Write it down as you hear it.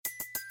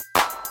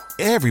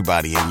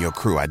Everybody in your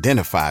crew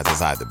identifies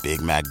as either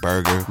Big Mac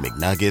Burger,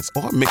 McNuggets,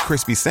 or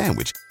McCrispy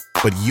Sandwich.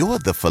 But you're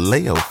the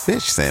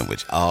Filet-O-Fish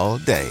Sandwich all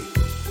day.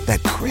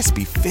 That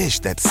crispy fish,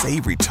 that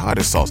savory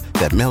tartar sauce,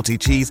 that melty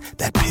cheese,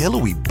 that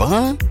pillowy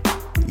bun.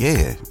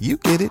 Yeah, you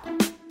get it.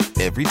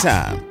 Every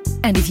time.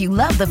 And if you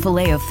love the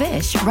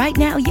Filet-O-Fish, right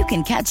now you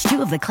can catch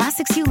two of the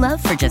classics you love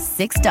for just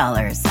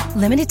 $6.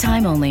 Limited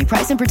time only.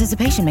 Price and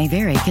participation may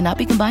vary. Cannot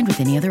be combined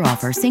with any other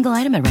offer. Single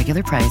item at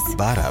regular price.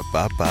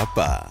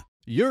 Ba-da-ba-ba-ba.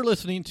 You're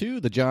listening to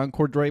the John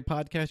Cordray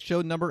Podcast,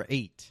 show number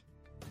 8.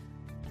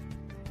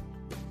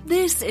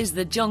 This is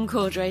the John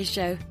Cordray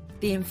Show,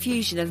 the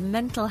infusion of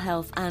mental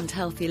health and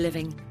healthy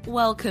living.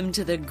 Welcome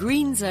to the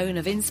green zone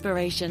of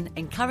inspiration,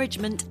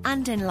 encouragement,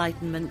 and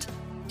enlightenment.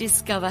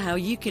 Discover how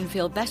you can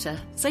feel better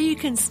so you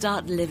can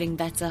start living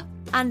better.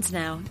 And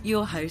now,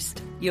 your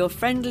host, your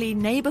friendly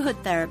neighborhood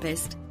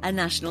therapist, a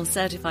national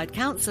certified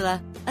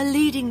counselor, a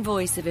leading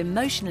voice of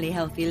emotionally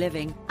healthy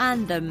living,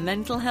 and the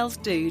mental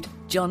health dude,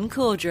 John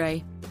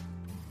Cordray.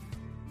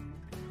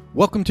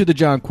 Welcome to the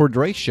John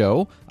Cordray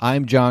Show.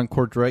 I'm John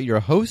Cordray,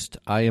 your host.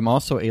 I am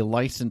also a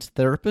licensed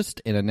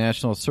therapist and a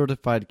national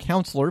certified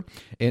counselor,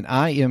 and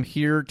I am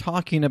here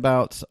talking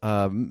about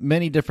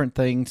many different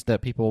things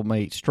that people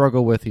may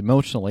struggle with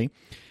emotionally.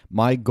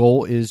 My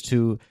goal is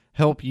to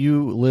help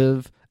you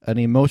live an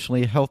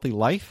emotionally healthy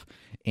life,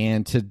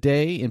 and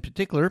today in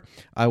particular,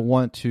 I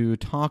want to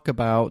talk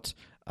about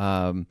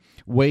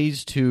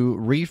ways to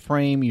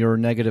reframe your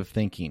negative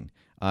thinking,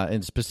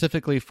 and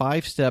specifically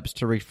 5 steps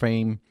to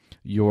reframe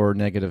your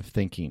negative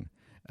thinking.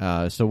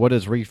 So what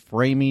does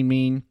reframing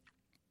mean?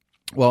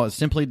 Well, it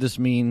simply just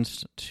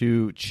means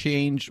to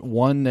change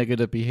one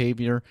negative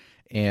behavior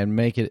and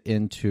make it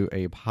into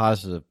a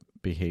positive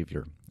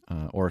behavior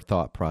or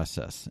thought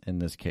process in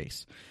this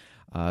case.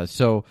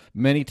 So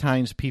many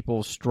times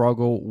people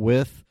struggle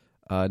with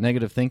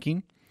negative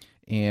thinking,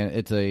 and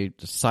it's a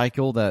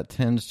cycle that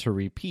tends to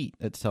repeat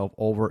itself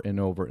over and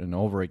over and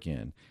over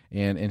again.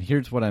 And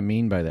here's what I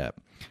mean by that.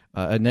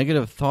 A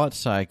negative thought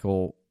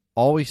cycle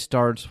always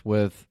starts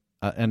with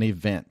an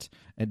event,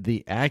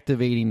 the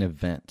activating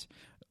event.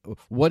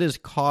 What is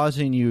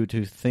causing you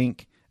to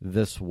think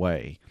this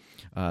way?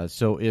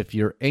 So if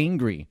you're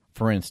angry,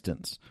 for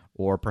instance,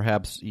 or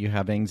perhaps you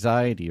have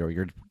anxiety or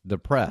you're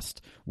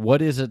depressed,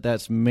 what is it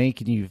that's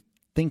making you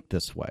think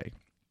this way?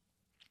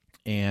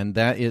 And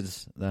that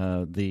is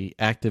the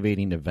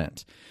activating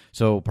event.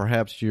 So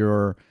perhaps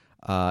you're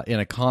in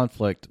a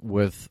conflict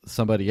with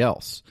somebody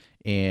else,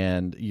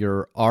 and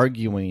you're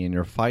arguing and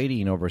you're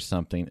fighting over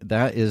something.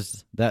 That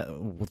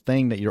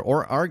thing that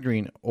you're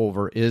arguing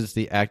over is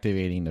the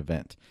activating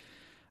event.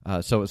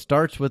 So it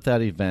starts with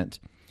that event.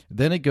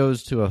 Then it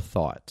goes to a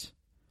thought.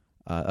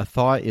 A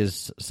thought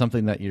is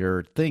something that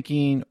you're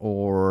thinking,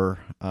 or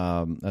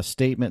a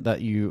statement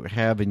that you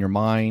have in your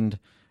mind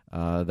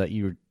that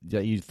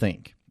you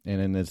think, and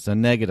then it's a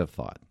negative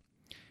thought.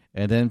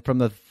 And then from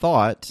the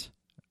thought,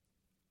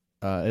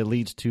 it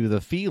leads to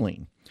the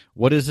feeling.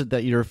 What is it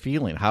that you're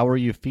feeling? How are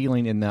you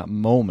feeling in that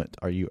moment?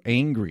 Are you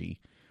angry?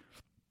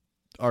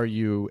 Are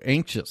you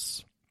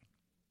anxious?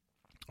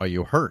 Are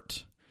you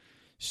hurt?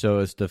 So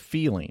it's the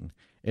feeling.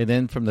 And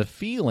then from the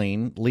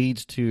feeling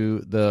leads to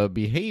the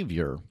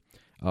behavior.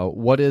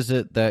 What is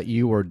it that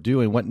you are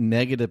doing? What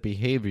negative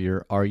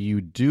behavior are you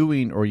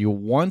doing or you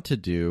want to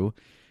do?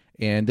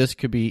 And this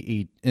could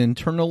be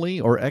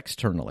internally or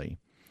externally.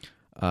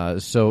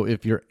 So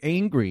if you're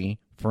angry,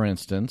 for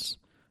instance,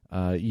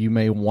 you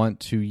may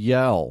want to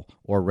yell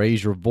or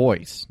raise your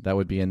voice. That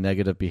would be a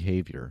negative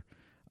behavior.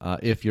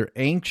 If you're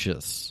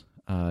anxious,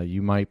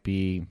 you might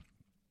be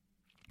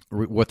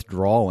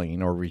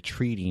withdrawing or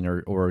retreating,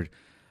 or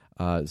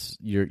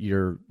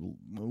you're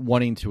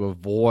wanting to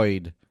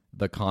avoid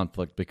the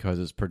conflict because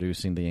it's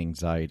producing the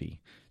anxiety.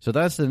 So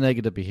that's the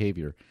negative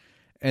behavior.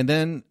 And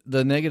then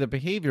the negative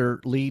behavior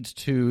leads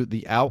to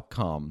the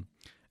outcome.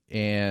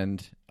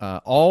 And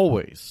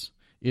always,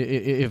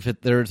 if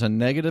there's a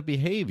negative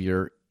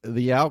behavior,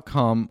 the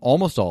outcome,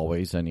 almost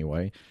always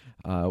anyway,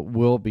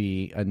 will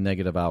be a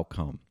negative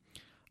outcome.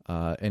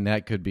 And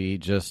that could be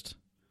just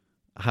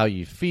how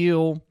you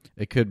feel.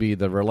 It could be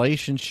the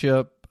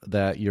relationship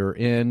that you're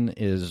in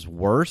is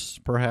worse,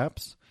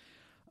 perhaps.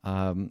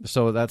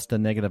 So that's the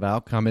negative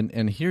outcome.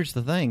 And here's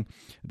the thing.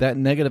 That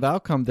negative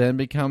outcome then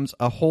becomes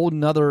a whole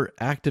nother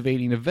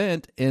activating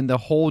event, and the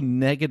whole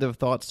negative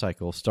thought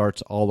cycle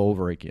starts all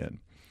over again.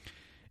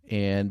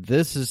 And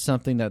this is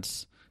something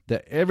that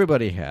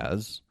everybody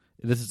has.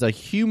 This is a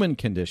human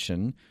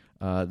condition,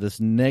 this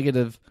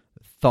negative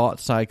thought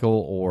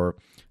cycle, or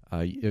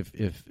if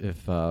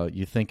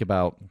you think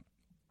about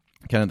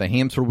kind of the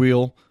hamster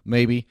wheel,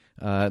 maybe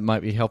it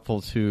might be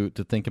helpful to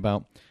think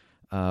about.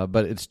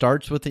 But it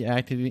starts with the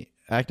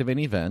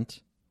activating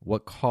event,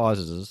 what's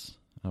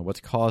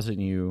causing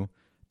you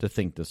to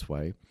think this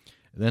way.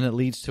 Then it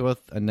leads to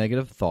a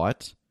negative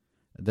thought,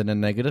 then a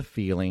negative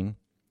feeling,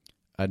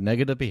 a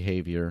negative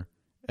behavior,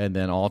 and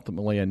then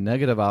ultimately a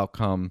negative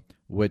outcome,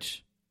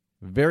 which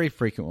very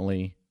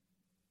frequently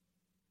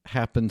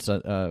happens.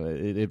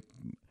 It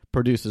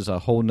produces a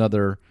whole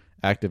nother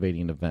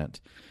activating event.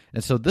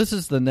 And so this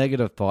is the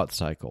negative thought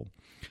cycle.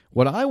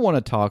 What I want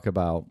to talk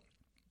about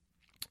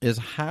is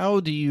how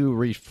do you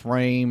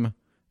reframe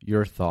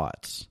your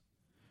thoughts,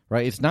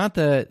 right? It's not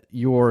that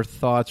your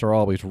thoughts are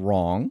always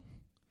wrong.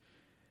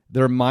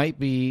 There might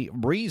be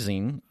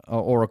reason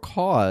or a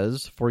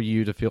cause for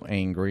you to feel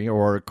angry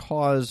or a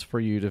cause for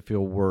you to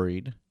feel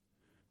worried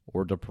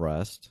or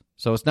depressed.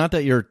 So it's not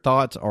that your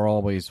thoughts are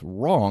always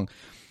wrong,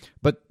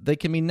 but they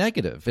can be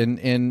negative.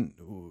 And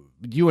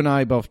you and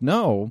I both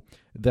know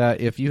that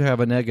if you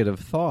have a negative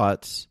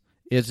thoughts,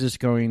 it's just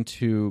going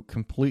to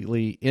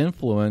completely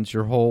influence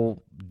your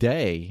whole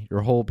day,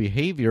 your whole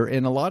behavior,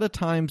 and a lot of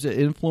times it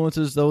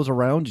influences those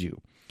around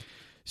you.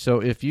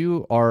 So if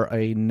you are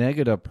a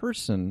negative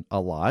person a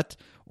lot,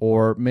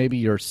 or maybe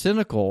you're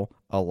cynical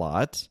a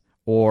lot,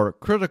 or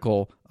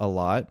critical a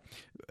lot,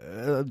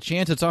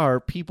 chances are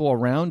people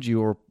around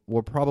you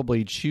will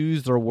probably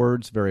choose their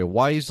words very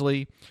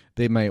wisely.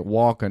 They might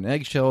walk on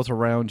eggshells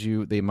around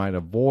you. They might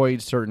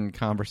avoid certain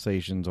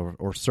conversations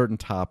or certain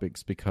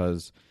topics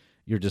because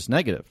you're just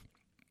negative.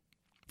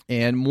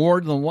 And more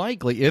than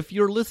likely, if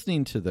you're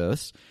listening to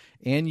this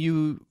and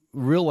you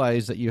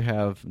realize that you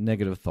have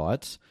negative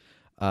thoughts,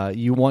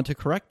 you want to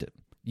correct it.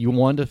 You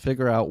want to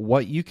figure out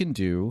what you can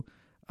do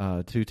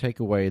to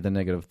take away the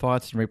negative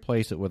thoughts and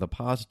replace it with a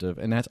positive.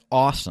 And that's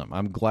awesome.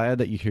 I'm glad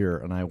that you're here,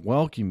 and I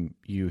welcome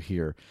you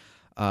here.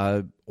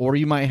 Or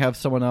you might have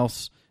someone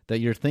else that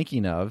you're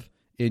thinking of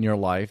in your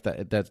life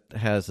that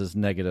has this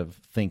negative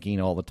thinking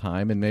all the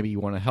time, and maybe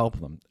you want to help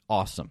them.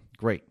 Awesome.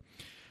 Great.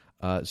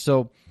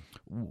 So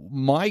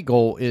my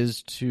goal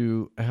is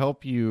to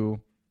help you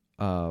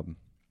to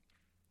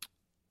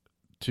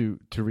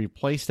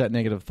replace that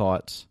negative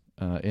thoughts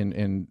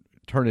and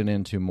turn it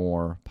into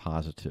more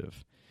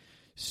positive.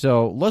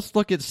 So let's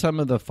look at some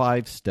of the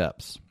 5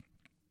 steps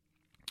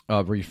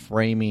of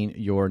reframing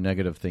your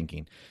negative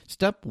thinking.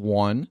 Step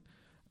 1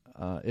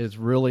 is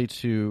really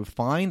to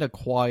find a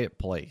quiet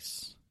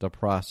place to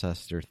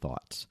process your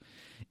thoughts.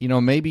 You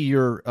know, maybe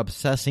you're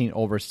obsessing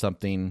over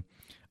something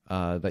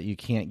that you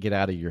can't get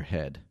out of your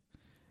head.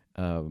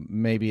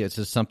 Maybe it's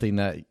just something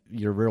that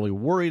you're really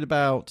worried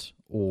about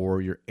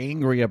or you're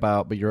angry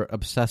about, but you're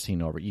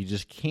obsessing over it. You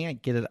just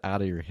can't get it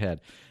out of your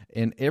head.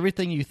 And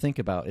everything you think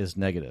about is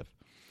negative.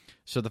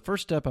 So the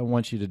first step I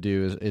want you to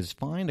do is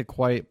find a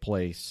quiet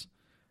place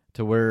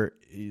to where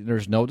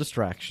there's no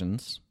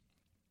distractions.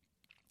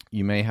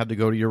 You may have to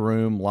go to your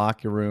room,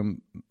 lock your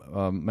room,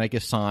 make a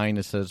sign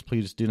that says,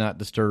 please do not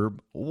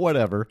disturb,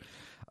 whatever.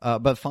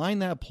 But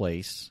find that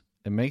place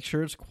and make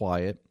sure it's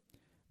quiet.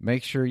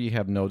 Make sure you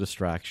have no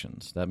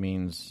distractions. That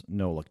means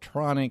no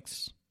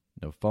electronics,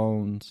 no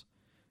phones,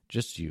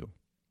 just you.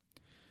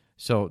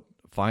 So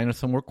find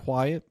somewhere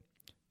quiet,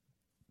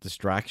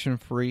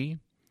 distraction-free,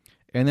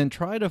 and then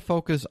try to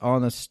focus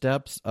on the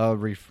steps of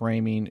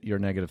reframing your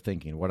negative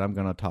thinking, what I'm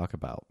going to talk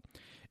about.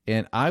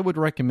 And I would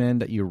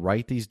recommend that you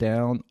write these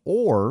down,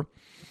 or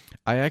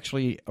I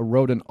actually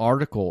wrote an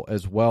article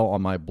as well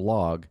on my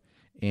blog.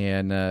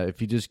 And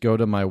if you just go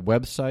to my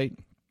website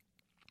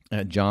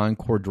at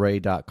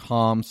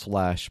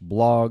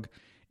johncordray.com/blog,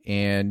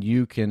 and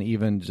you can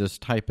even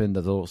just type in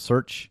the little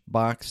search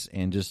box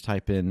and just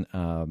type in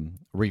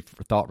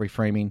thought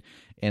reframing,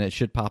 and it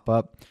should pop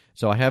up.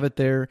 So I have it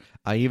there.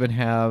 I even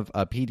have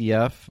a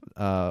PDF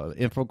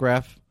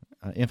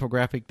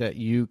infographic that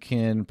you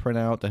can print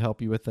out to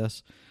help you with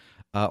this,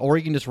 or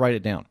you can just write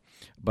it down.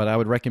 But I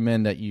would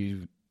recommend that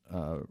you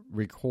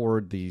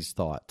record these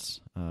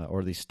thoughts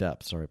or these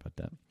steps. Sorry about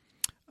that.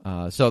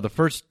 So the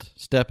first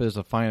step is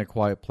to find a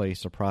quiet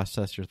place to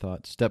process your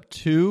thoughts. Step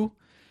 2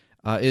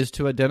 is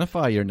to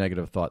identify your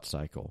negative thought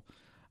cycle.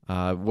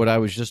 What I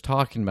was just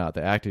talking about,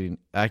 the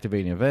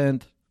activating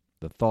event,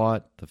 the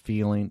thought, the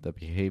feeling, the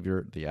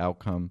behavior, the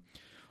outcome.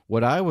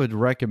 What I would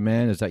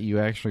recommend is that you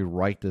actually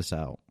write this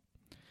out.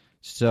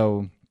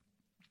 So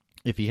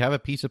if you have a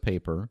piece of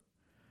paper,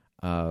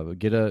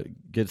 get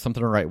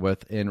something to write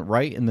with, and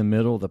right in the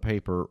middle of the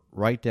paper,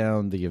 write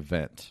down the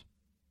event.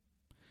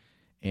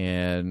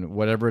 And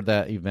whatever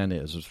that event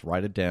is, just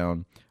write it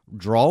down.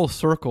 Draw a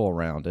circle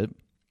around it.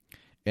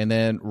 And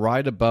then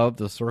right above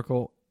the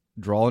circle,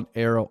 draw an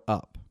arrow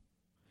up.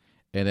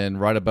 And then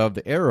right above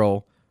the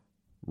arrow,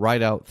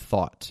 write out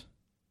thought.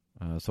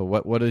 So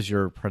what is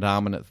your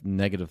predominant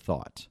negative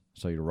thought?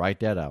 So you write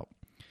that out.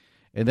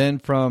 And then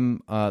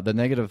from the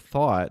negative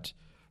thought,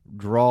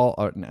 draw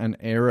an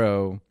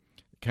arrow,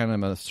 kind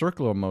of a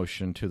circular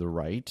motion to the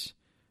right,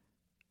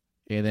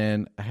 and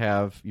then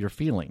have your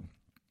feeling.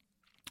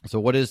 So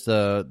what is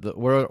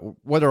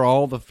what are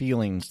all the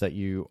feelings that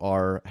you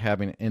are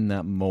having in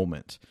that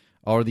moment?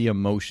 Are the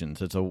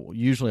emotions? It's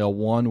usually a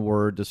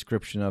one-word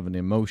description of an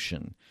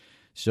emotion.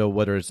 So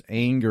whether it's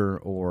anger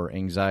or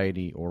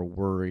anxiety or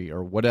worry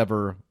or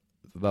whatever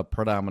the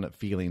predominant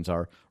feelings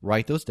are,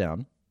 write those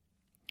down.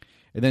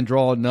 And then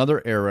draw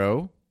another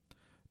arrow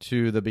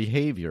to the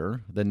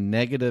behavior, the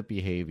negative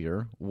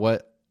behavior.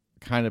 What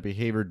kind of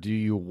behavior do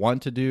you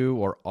want to do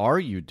or are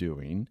you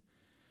doing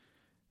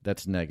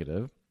that's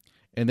negative?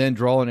 And then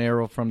draw an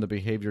arrow from the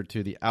behavior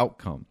to the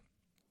outcome.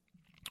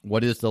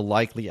 What is the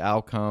likely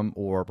outcome,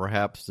 or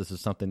perhaps this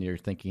is something you're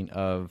thinking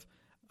of,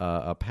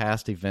 a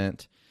past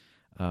event.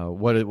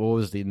 What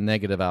was the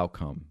negative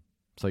outcome?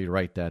 So you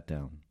write that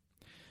down.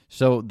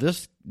 So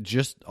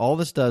all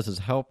this does is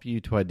help you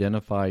to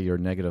identify your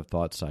negative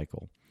thought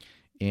cycle,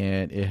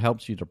 and it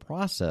helps you to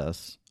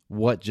process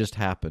what just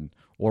happened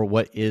or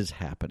what is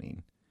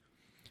happening.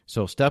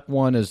 So step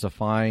 1 is to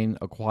find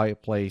a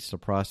quiet place to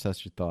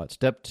process your thoughts.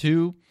 Step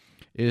 2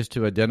 is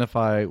to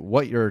identify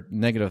what your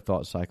negative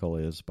thought cycle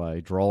is by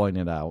drawing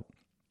it out.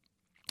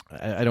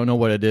 I don't know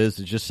what it is.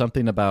 It's just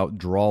something about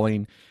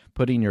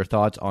putting your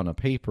thoughts on a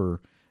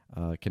paper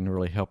can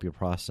really help you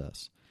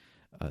process.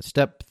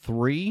 Step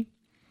 3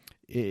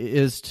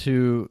 is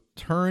to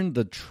turn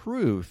the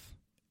truth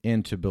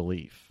into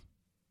belief.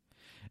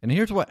 And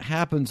here's what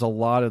happens a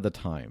lot of the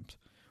times.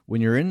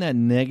 When you're in that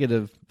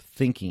negative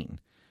thinking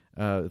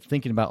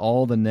about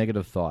all the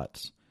negative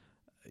thoughts,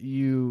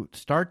 you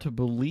start to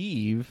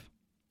believe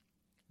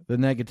the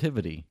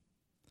negativity.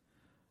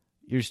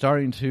 You're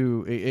starting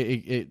to,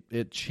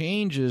 it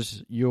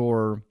changes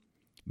your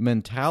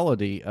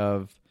mentality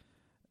of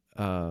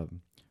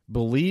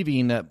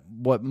believing that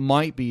what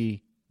might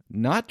be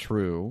not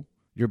true,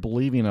 you're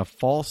believing a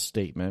false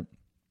statement,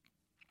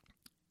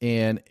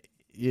 and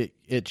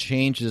it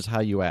changes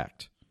how you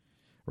act,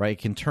 right?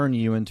 It can turn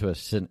you into a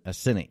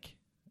cynic,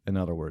 in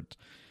other words.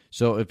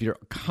 So if you're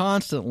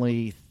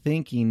constantly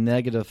thinking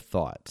negative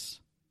thoughts,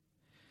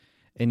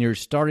 and you're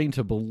starting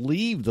to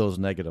believe those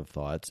negative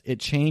thoughts, it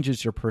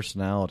changes your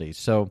personality.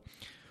 So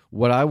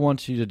what I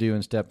want you to do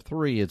in step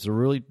 3 is to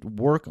really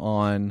work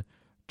on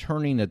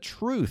turning the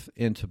truth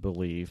into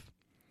belief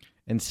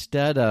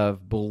instead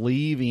of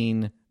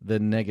believing the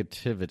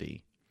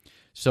negativity.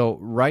 So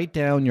write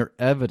down your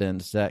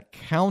evidence that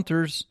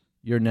counters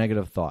your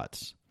negative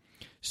thoughts.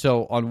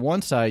 So on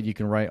one side, you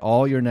can write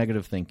all your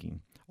negative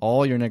thinking,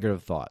 all your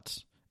negative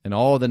thoughts, and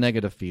all the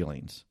negative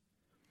feelings.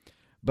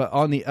 But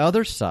on the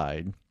other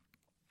side,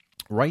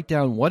 write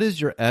down what is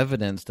your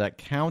evidence that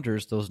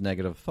counters those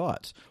negative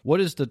thoughts.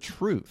 What is the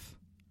truth?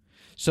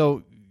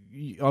 So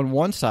on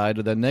one side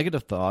of the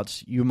negative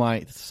thoughts, you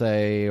might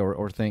say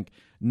or think,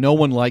 no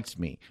one likes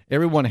me.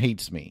 Everyone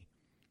hates me.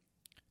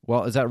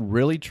 Well, is that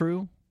really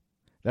true?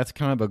 That's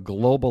kind of a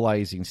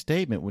globalizing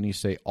statement when you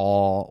say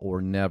all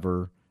or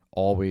never,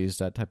 always,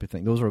 that type of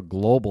thing. Those are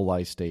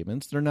globalized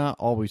statements. They're not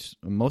always,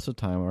 most of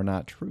the time, are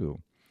not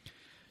true.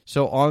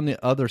 So on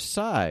the other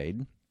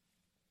side,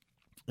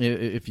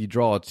 if you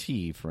draw a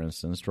T, for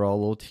instance, draw a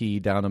little T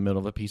down the middle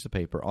of a piece of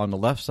paper. On the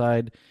left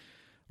side,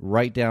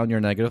 write down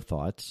your negative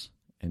thoughts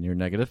and your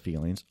negative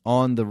feelings.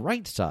 On the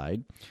right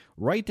side,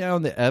 write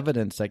down the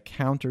evidence that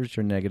counters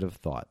your negative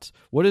thoughts.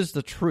 What is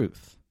the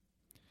truth?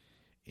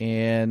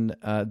 And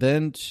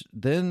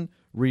then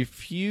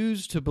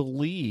refuse to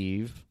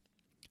believe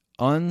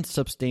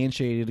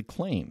unsubstantiated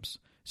claims.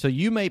 So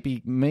you may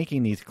be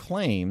making these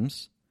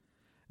claims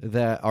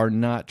that are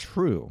not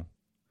true.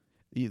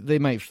 They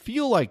might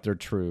feel like they're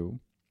true,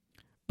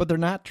 but they're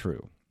not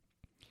true.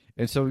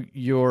 And so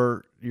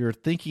you're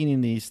thinking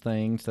in these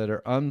things that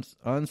are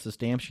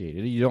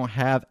unsubstantiated. You don't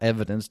have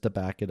evidence to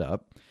back it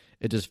up.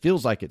 It just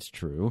feels like it's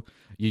true.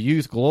 You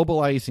use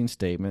globalizing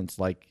statements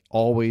like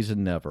always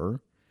and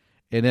never.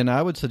 And then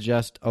I would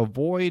suggest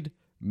avoid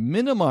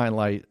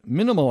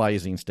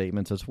minimalizing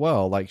statements as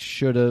well, like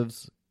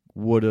should'ves,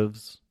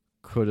 would'ves,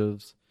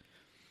 could'ves.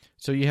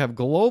 So you have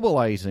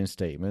globalizing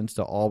statements,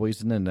 the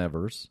always and the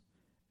nevers,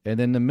 and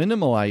then the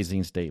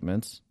minimalizing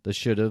statements, the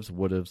should'ves,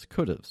 would'ves,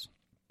 could'ves.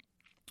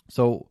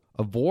 So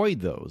avoid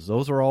those.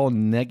 Those are all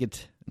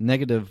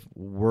negative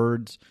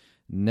words,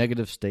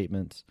 negative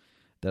statements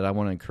that I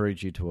want to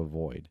encourage you to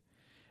avoid.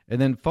 And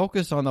then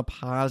focus on the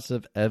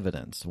positive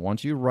evidence.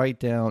 Once you write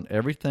down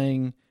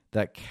everything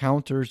that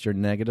counters your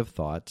negative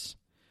thoughts,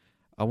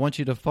 I want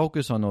you to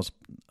focus on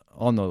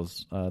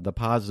the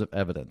positive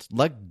evidence.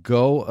 Let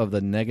go of the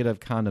negative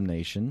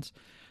condemnations.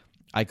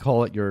 I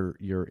call it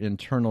your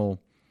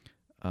internal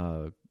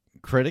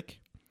critic.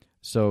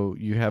 So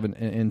you have an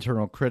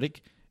internal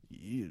critic.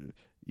 You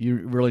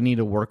really need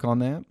to work on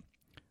that.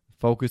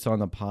 Focus on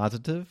the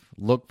positive.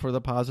 Look for the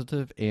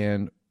positive,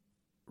 and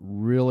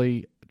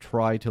really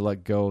try to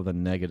let go of the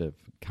negative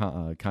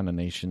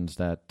condemnations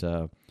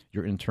that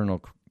your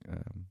internal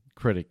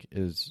critic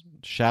is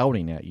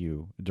shouting at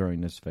you during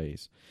this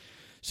phase.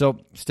 So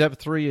step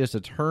 3 is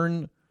to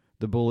turn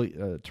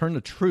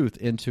the truth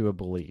into a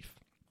belief.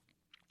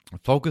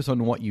 Focus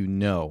on what you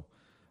know.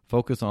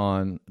 Focus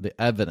on the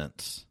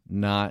evidence,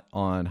 not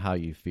on how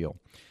you feel.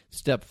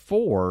 Step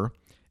 4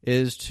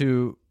 is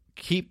to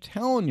keep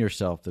telling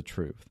yourself the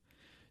truth.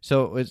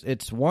 So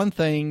it's one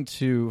thing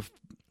to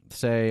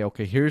say,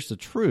 okay, here's the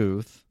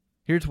truth.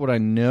 Here's what I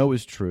know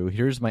is true.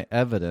 Here's my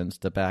evidence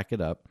to back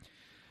it up.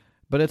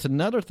 But it's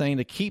another thing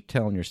to keep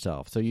telling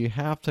yourself. So you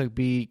have to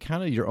be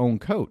kind of your own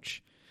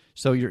coach.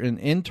 So you're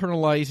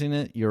internalizing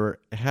it. You're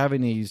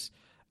having these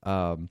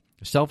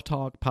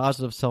self-talk,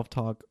 positive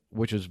self-talk,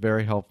 which is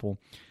very helpful.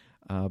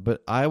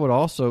 But I would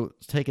also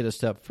take it a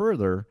step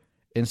further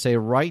and say,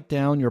 write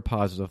down your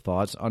positive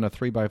thoughts on a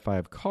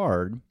 3x5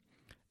 card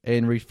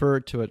and refer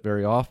to it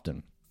very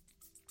often.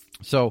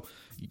 So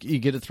you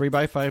get a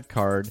 3x5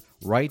 card,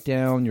 write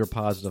down your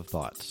positive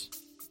thoughts.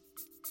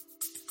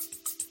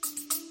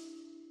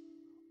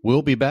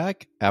 We'll be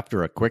back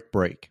after a quick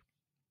break.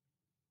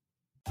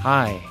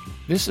 Hi,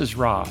 this is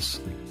Ross,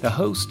 the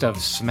host of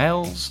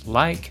Smells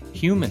Like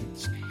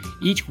Humans.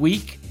 Each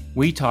week,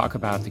 we talk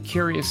about the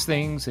curious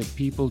things that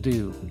people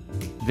do.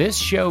 This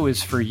show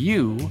is for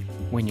you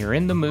when you're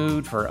in the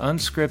mood for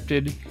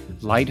unscripted,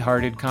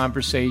 lighthearted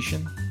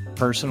conversation,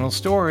 personal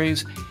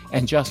stories,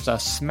 and just a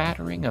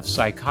smattering of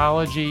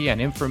psychology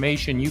and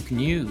information you can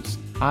use.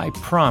 I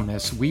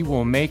promise we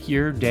will make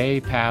your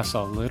day pass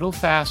a little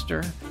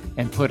faster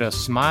and put a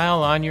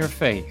smile on your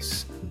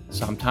face.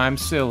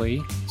 Sometimes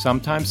silly,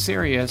 sometimes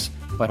serious,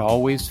 but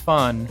always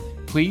fun.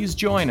 Please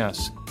join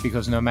us,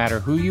 because no matter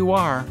who you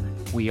are,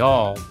 we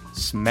all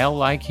smell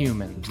like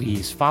human.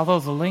 Please follow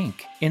the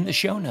link in the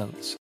show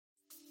notes.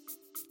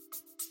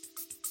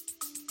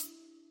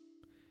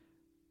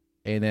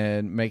 And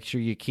then make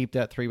sure you keep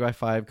that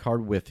 3x5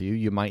 card with you.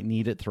 You might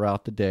need it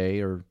throughout the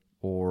day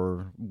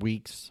or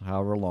weeks,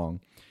 however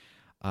long.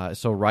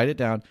 So write it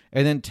down,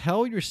 and then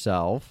tell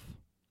yourself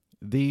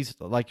these,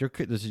 like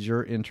this is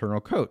your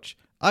internal coach.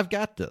 I've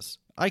got this.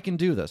 I can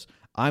do this.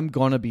 I'm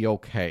going to be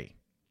okay.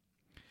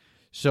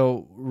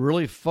 So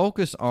really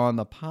focus on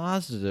the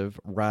positive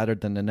rather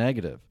than the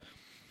negative.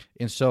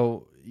 And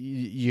so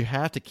you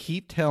have to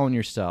keep telling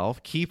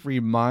yourself, keep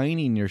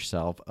reminding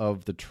yourself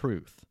of the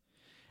truth,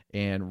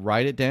 and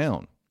write it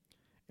down.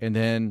 And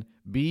then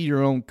be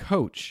your own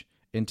coach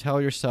and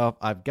tell yourself,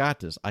 I've got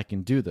this. I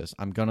can do this.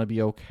 I'm going to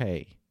be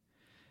okay.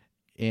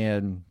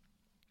 And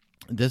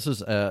this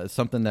is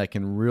something that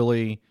can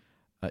really,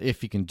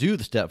 if you can do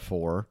the step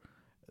 4,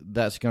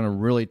 that's going to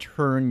really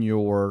turn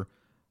your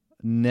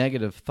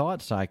negative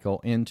thought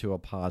cycle into a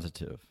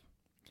positive.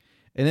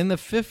 And then the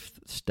fifth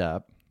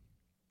step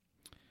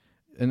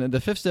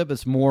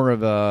is more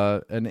of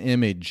an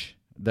image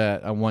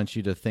that I want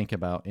you to think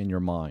about in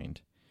your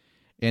mind.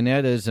 And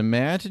that is,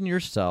 imagine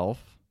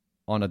yourself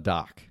on a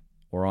dock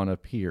or on a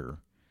pier.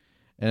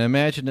 And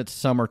imagine it's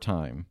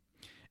summertime.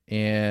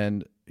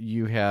 And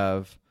you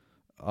have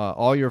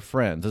all your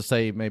friends. Let's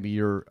say maybe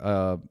you're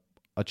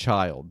a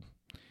child.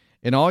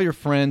 And all your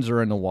friends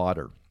are in the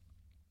water.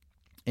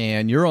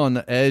 And you're on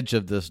the edge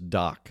of this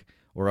dock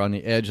or on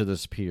the edge of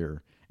this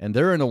pier. And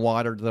they're in the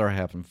water, they're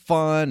having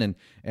fun,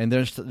 and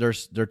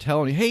they're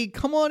telling you, hey,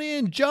 come on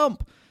in,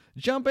 jump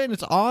in,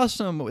 it's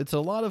awesome, it's a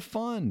lot of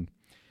fun.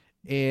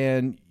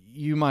 And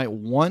you might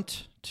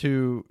want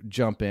to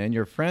jump in,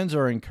 your friends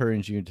are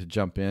encouraging you to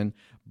jump in,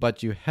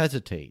 but you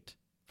hesitate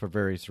for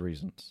various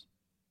reasons.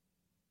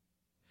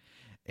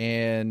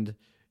 And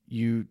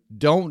you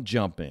don't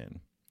jump in.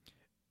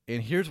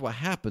 And here's what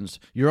happens,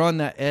 you're on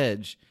that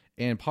edge,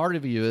 and part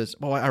of you is,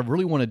 I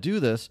really want to do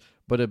this,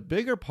 but a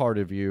bigger part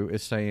of you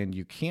is saying,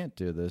 you can't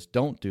do this,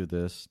 don't do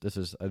this, this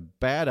is a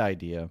bad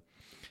idea,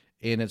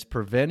 and it's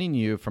preventing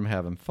you from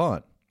having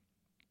fun.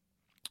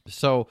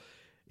 So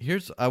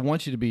I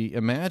want you to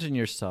imagine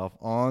yourself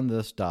on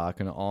this dock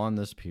and on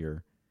this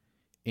pier,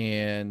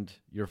 and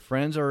your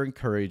friends are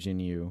encouraging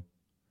you,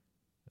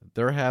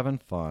 they're having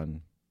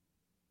fun,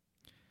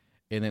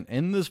 and then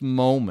in this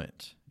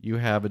moment, you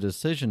have a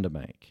decision to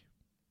make.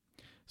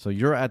 So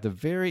you're at the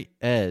very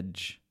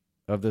edge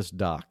of this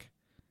dock,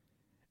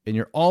 and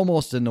you're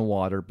almost in the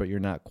water, but you're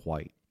not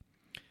quite.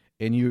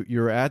 And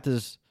you're at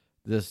this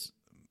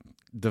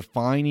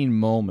defining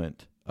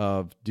moment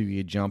of, do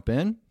you jump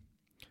in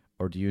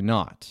or do you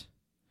not?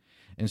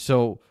 And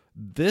so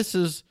this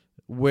is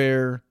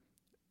where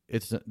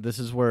it's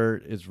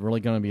really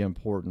going to be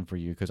important for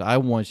you, because I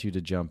want you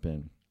to jump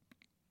in.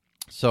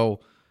 So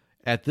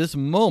at this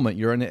moment,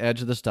 you're on the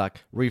edge of the dock.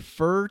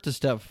 Refer to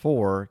step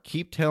 4.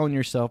 Keep telling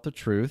yourself the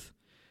truth.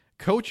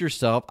 Coach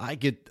yourself. I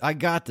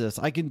got this.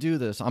 I can do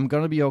this. I'm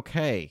going to be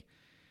okay.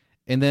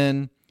 And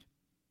then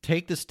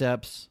take the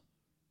steps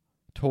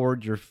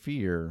toward your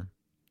fear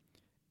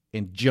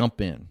and jump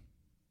in.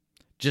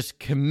 Just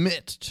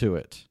commit to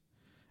it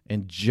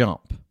and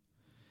jump.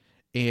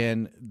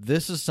 And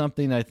this is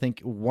something I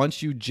think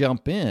once you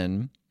jump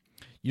in,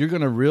 you're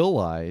going to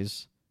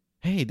realize,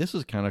 hey, this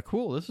is kind of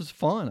cool. This is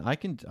fun. I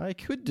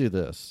could do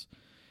this.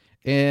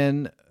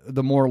 And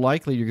the more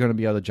likely you're going to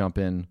be able to jump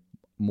in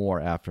more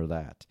after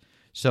that.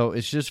 So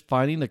it's just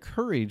finding the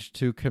courage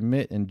to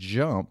commit and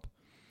jump.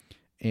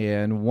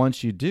 And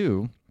once you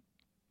do,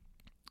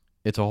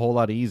 it's a whole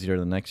lot easier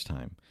the next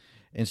time.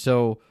 And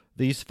so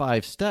these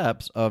 5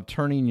 steps of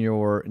turning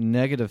your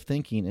negative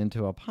thinking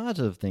into a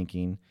positive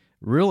thinking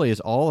really is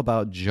all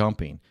about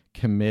jumping,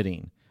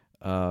 committing,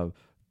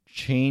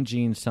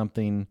 changing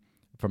something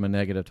from a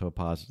negative to a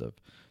positive.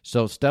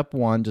 So step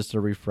 1, just a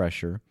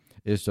refresher,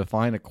 is to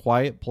find a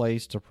quiet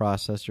place to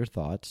process your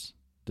thoughts,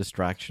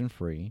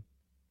 distraction-free.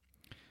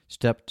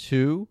 Step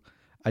 2,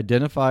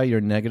 identify your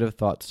negative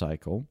thought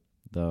cycle,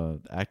 the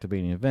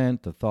activating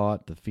event, the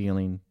thought, the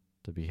feeling,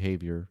 the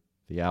behavior,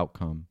 the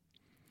outcome.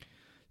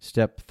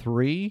 Step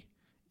 3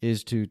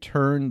 is to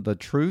turn the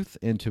truth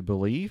into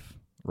belief.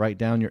 Write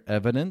down your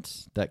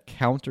evidence that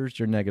counters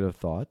your negative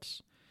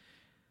thoughts.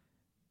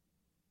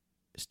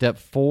 Step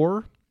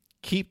 4,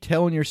 keep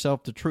telling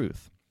yourself the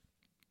truth.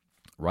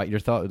 Write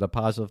the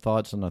positive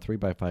thoughts on a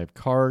 3x5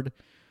 card.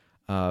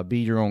 Be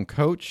your own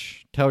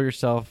coach. Tell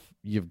yourself,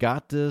 you've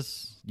got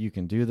this, you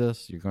can do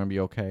this, you're going to be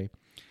okay.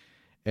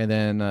 And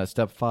then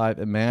step 5,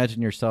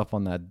 imagine yourself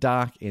on that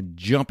dock and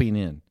jumping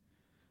in.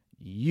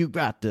 You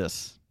got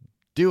this.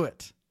 Do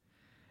it.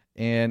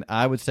 And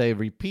I would say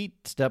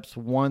repeat steps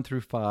 1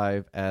 through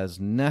 5 as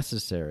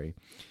necessary.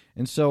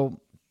 And so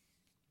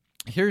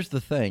here's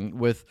the thing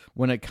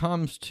when it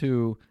comes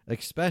to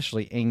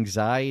especially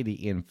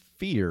anxiety and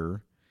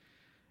fear,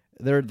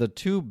 they're the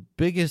two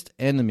biggest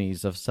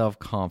enemies of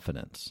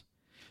self-confidence.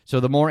 So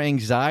the more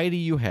anxiety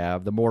you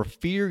have, the more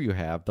fear you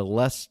have, the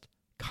less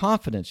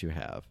confidence you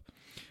have.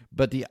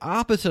 But the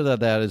opposite of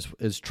that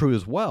is true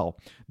as well.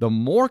 The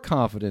more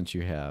confidence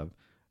you have,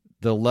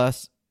 the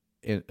less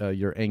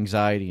your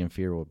anxiety and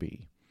fear will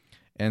be.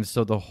 And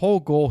so the whole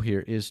goal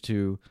here is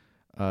to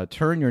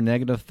turn your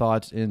negative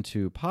thoughts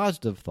into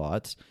positive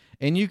thoughts.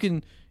 And you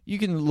can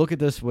look at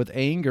this with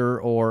anger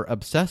or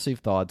obsessive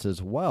thoughts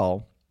as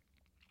well,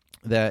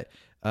 that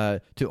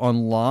to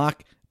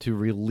unlock, to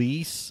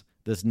release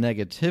this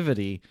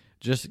negativity,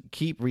 just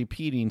keep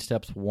repeating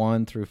steps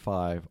 1 through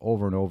 5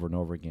 over and over and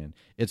over again.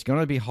 It's going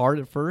to be hard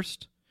at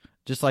first,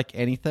 just like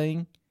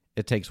anything.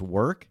 It takes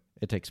work.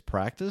 It takes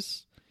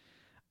practice.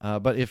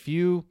 But if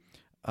you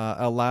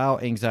allow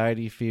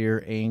anxiety,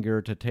 fear,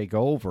 anger to take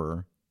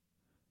over,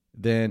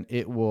 then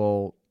it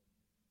will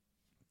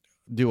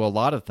do a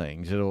lot of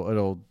things.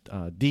 It'll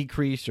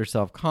decrease your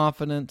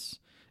self-confidence.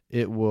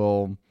 It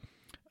will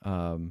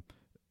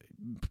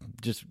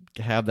just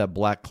have that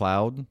black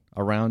cloud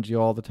around you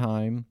all the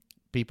time.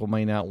 People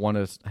may not want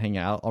to hang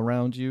out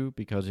around you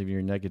because of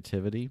your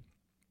negativity.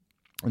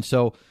 And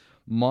so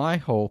my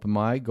hope,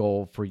 my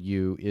goal for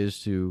you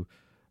is to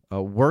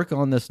work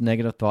on this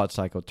negative thought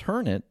cycle,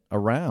 turn it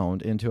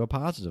around into a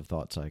positive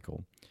thought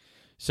cycle.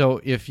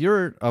 So if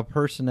you're a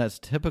person that's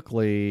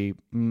typically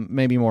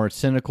maybe more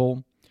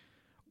cynical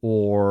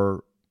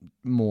or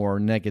more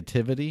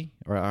negativity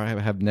or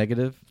have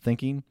negative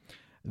thinking,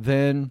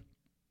 then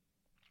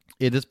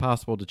it is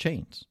possible to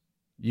change.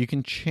 You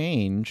can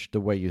change the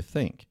way you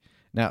think.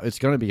 Now, it's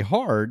going to be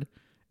hard,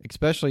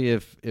 especially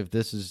if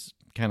this is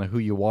kind of who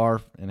you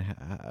are and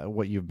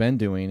what you've been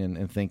doing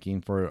and thinking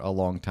for a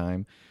long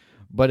time,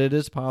 but it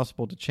is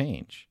possible to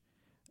change.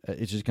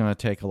 It's just going to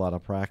take a lot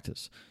of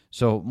practice.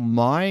 So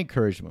my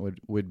encouragement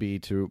would be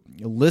to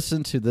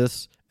listen to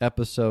this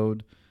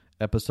episode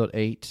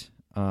 8,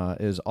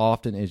 as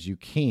often as you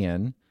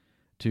can,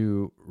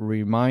 to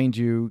remind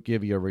you,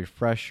 give you a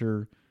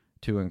refresher,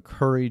 to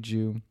encourage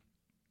you,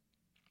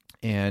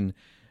 and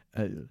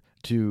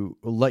to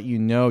let you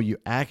know you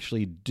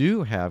actually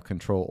do have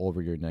control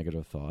over your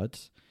negative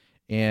thoughts.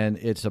 And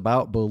it's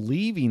about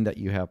believing that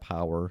you have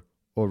power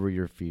over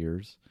your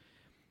fears.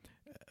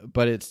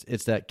 But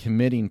it's that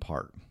committing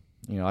part.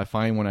 You know, I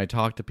find when I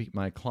talk to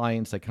my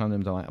clients that come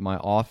into my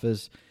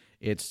office,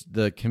 it's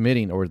the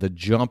committing or the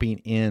jumping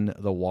in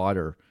the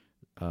water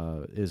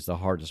is the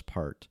hardest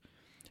part.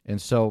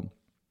 And so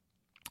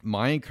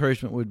my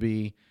encouragement would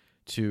be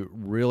to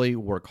really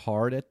work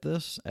hard at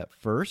this at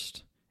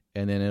first,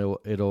 and then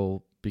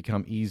it'll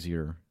become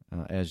easier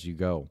as you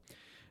go.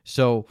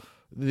 So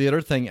the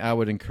other thing I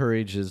would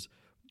encourage is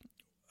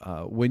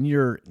when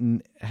you're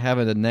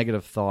having a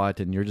negative thought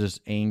and you're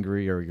just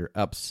angry or you're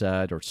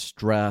upset or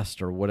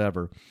stressed or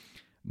whatever,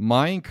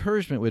 my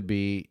encouragement would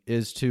be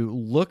is to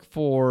look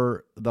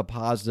for the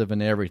positive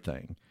in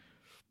everything.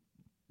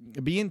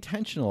 Be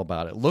intentional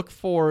about it. Look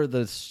for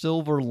the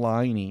silver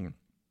lining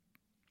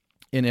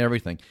in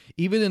everything,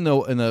 even in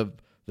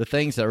the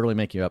things that really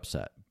make you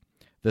upset,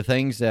 the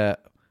things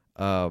that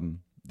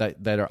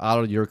that are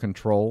out of your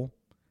control.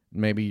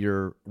 Maybe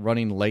you're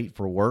running late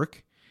for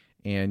work,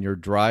 and you're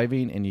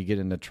driving, and you get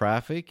into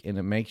traffic, and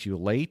it makes you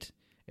late,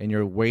 and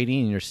you're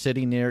waiting, and you're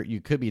sitting there.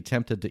 You could be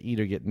tempted to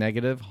either get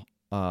negative,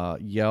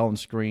 yell and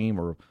scream,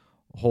 or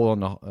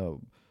hold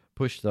on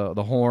push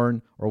the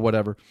horn or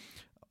whatever,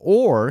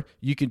 or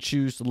you could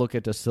choose to look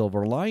at the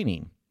silver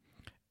lining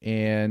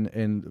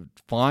and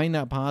find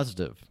that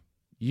positive.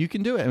 You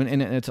can do it,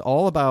 and it's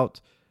all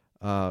about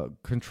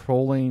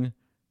controlling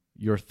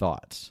your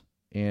thoughts,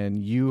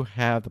 and you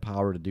have the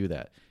power to do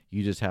that.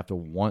 You just have to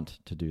want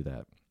to do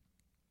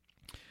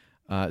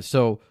that.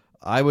 So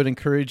I would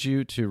encourage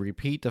you to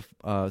repeat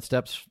the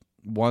steps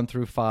 1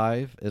 through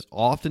 5 as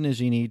often as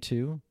you need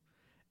to,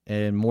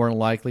 and more than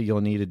likely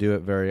you'll need to do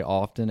it very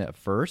often at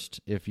first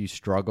if you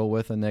struggle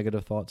with a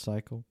negative thought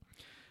cycle.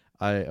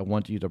 I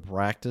want you to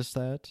practice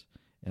that,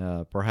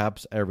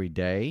 perhaps every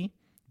day,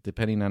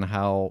 depending on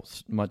how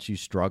much you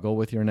struggle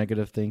with your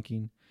negative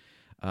thinking.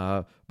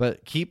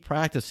 But keep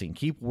practicing,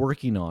 keep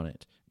working on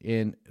it.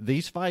 And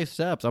these 5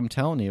 steps, I'm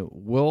telling you,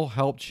 will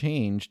help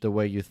change the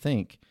way you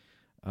think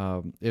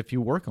if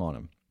you work on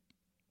them.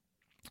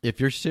 If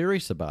you're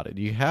serious about it,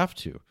 you have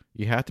to.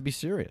 You have to be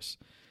serious.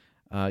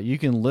 You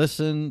can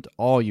listen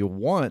all you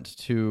want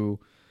to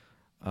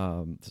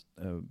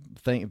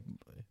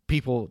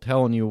people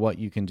telling you what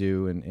you can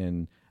do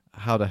and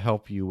how to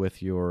help you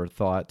with your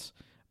thoughts.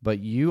 but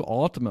you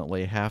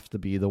ultimately have to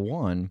be the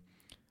one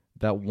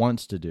that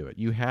wants to do it.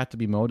 You have to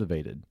be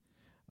motivated.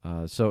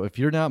 So if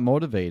you're not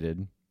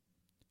motivated,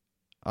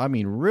 I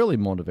mean really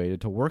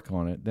motivated to work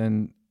on it,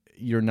 then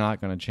you're not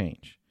going to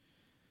change.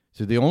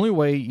 So the only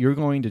way you're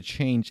going to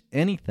change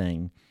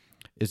anything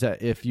is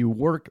that if you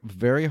work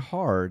very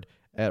hard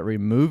at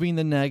removing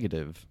the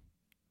negative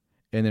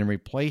and then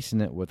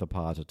replacing it with a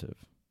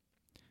positive,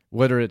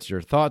 whether it's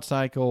your thought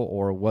cycle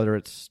or whether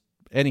it's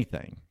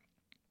anything.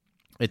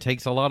 It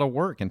takes a lot of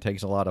work and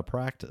takes a lot of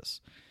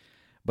practice.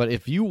 But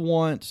if you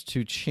want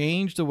to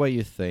change the way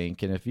you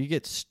think, and if you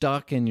get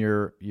stuck in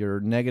your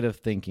negative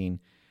thinking,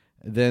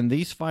 then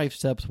these 5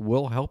 steps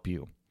will help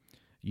you.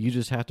 You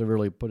just have to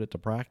really put it to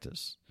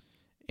practice.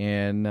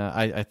 And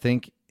I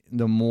think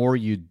the more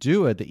you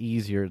do it, the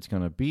easier it's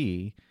going to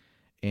be.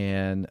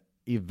 And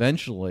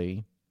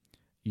eventually,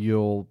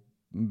 you'll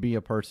be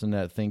a person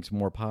that thinks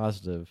more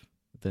positive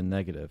than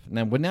negative.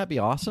 Now, wouldn't that be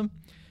awesome?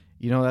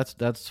 You know,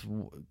 that's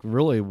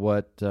really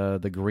what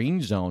the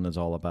green zone is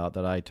all about,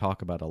 that I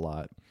talk about a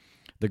lot.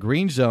 The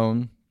green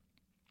zone,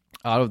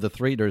 out of the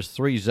 3, there's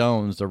 3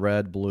 zones, the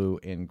red, blue,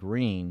 and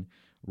green.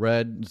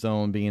 Red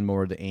zone being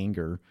more of the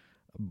anger,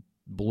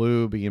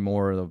 blue being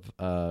more of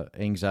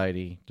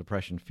anxiety,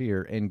 depression,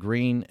 fear, and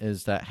green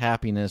is that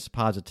happiness,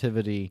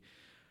 positivity,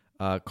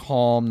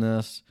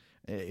 calmness.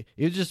 It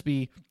would just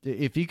be,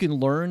 if you can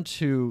learn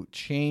to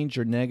change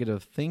your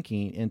negative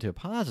thinking into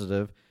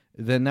positive,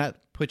 then that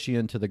puts you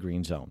into the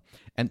green zone.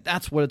 And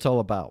that's what it's all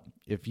about.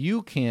 If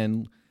you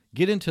can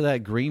get into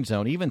that green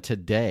zone, even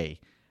today,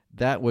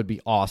 that would be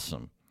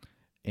awesome.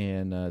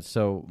 And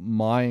so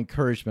my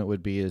encouragement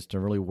would be is to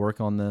really work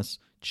on this,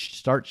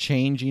 start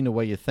changing the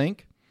way you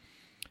think,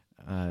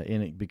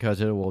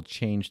 because it will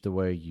change the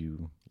way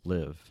you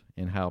live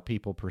and how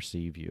people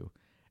perceive you.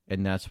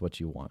 And that's what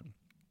you want.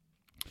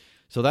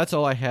 So that's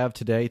all I have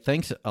today.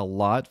 Thanks a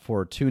lot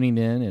for tuning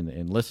in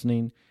and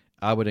listening.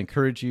 I would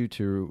encourage you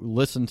to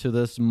listen to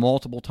this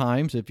multiple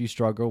times if you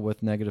struggle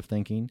with negative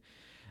thinking.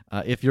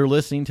 If you're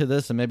listening to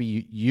this and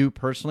maybe you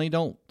personally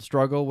don't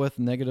struggle with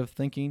negative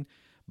thinking,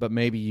 but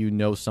maybe you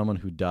know someone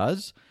who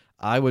does,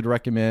 I would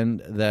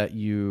recommend that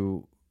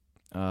you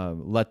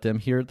let them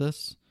hear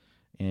this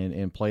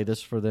and play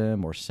this for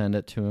them, or send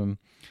it to them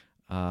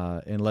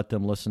and let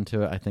them listen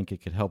to it. I think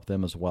it could help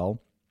them as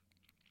well.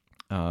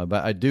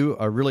 But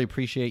I really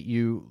appreciate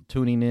you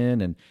tuning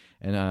in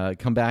and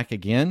come back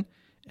again.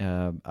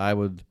 I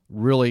would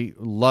really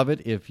love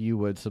it if you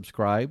would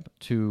subscribe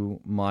to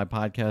my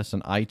podcast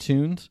on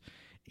iTunes,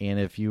 and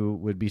if you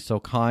would be so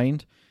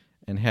kind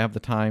and have the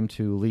time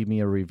to leave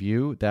me a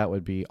review, that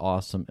would be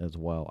awesome as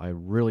well. I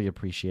really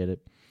appreciate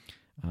it.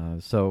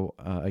 So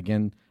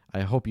again,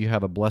 I hope you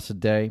have a blessed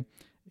day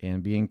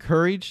and be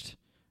encouraged.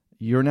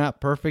 You're not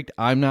perfect.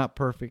 I'm not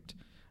perfect.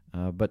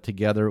 But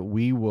together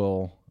we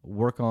will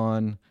work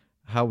on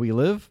how we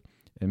live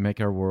and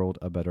make our world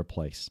a better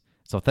place.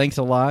 So thanks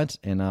a lot,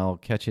 and I'll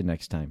catch you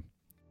next time.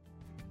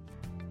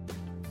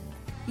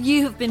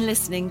 You have been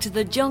listening to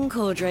The John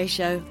Cordray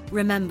Show.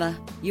 Remember,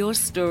 your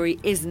story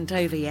isn't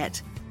over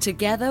yet.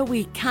 Together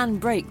we can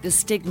break the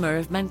stigma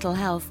of mental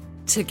health.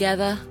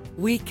 Together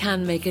we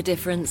can make a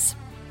difference.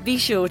 Be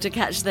sure to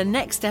catch the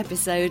next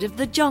episode of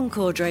The John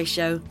Cordray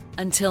Show.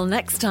 Until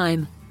next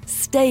time,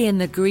 stay in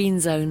the green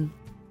zone.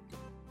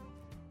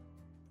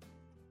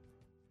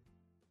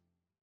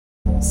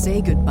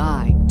 Say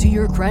goodbye to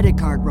your credit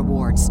card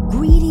rewards.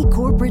 Greedy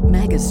corporate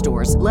mega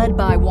stores, led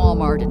by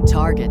Walmart and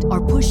Target,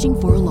 are pushing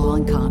for a law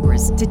in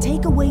Congress to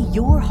take away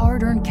your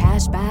hard-earned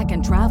cash back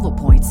and travel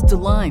points to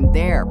line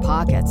their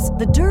pockets.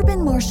 The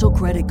Durbin-Marshall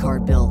credit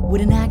card bill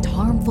would enact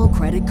harmful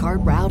credit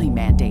card routing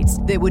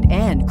mandates that would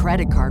end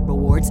credit card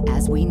rewards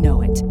as we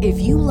know it.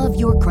 If you love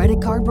your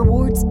credit card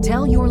rewards,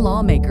 tell your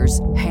lawmakers,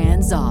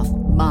 hands off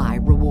my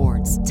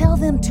rewards. Tell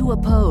them to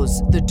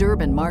oppose the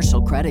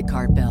Durbin-Marshall credit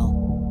card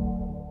bill.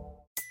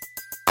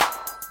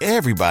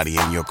 Everybody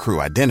in your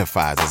crew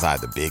identifies as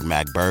either Big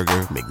Mac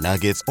Burger,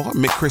 McNuggets, or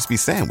McCrispy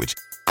Sandwich.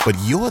 But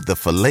you're the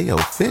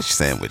Filet-O-Fish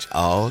Sandwich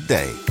all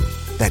day.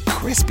 That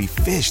crispy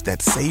fish,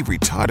 that savory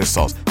tartar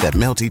sauce, that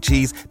melty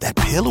cheese, that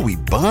pillowy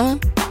bun.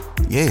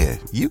 Yeah,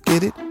 you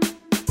get it.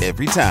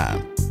 Every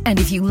time. And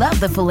if you love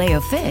the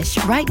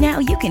Filet-O-Fish, right now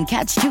you can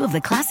catch 2 of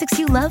the classics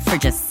you love for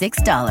just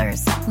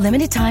 $6.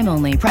 Limited time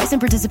only. Price and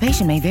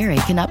participation may vary.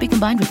 Cannot be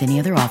combined with any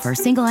other offer.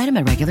 Single item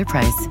at regular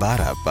price.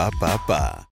 Ba-da-ba-ba-ba.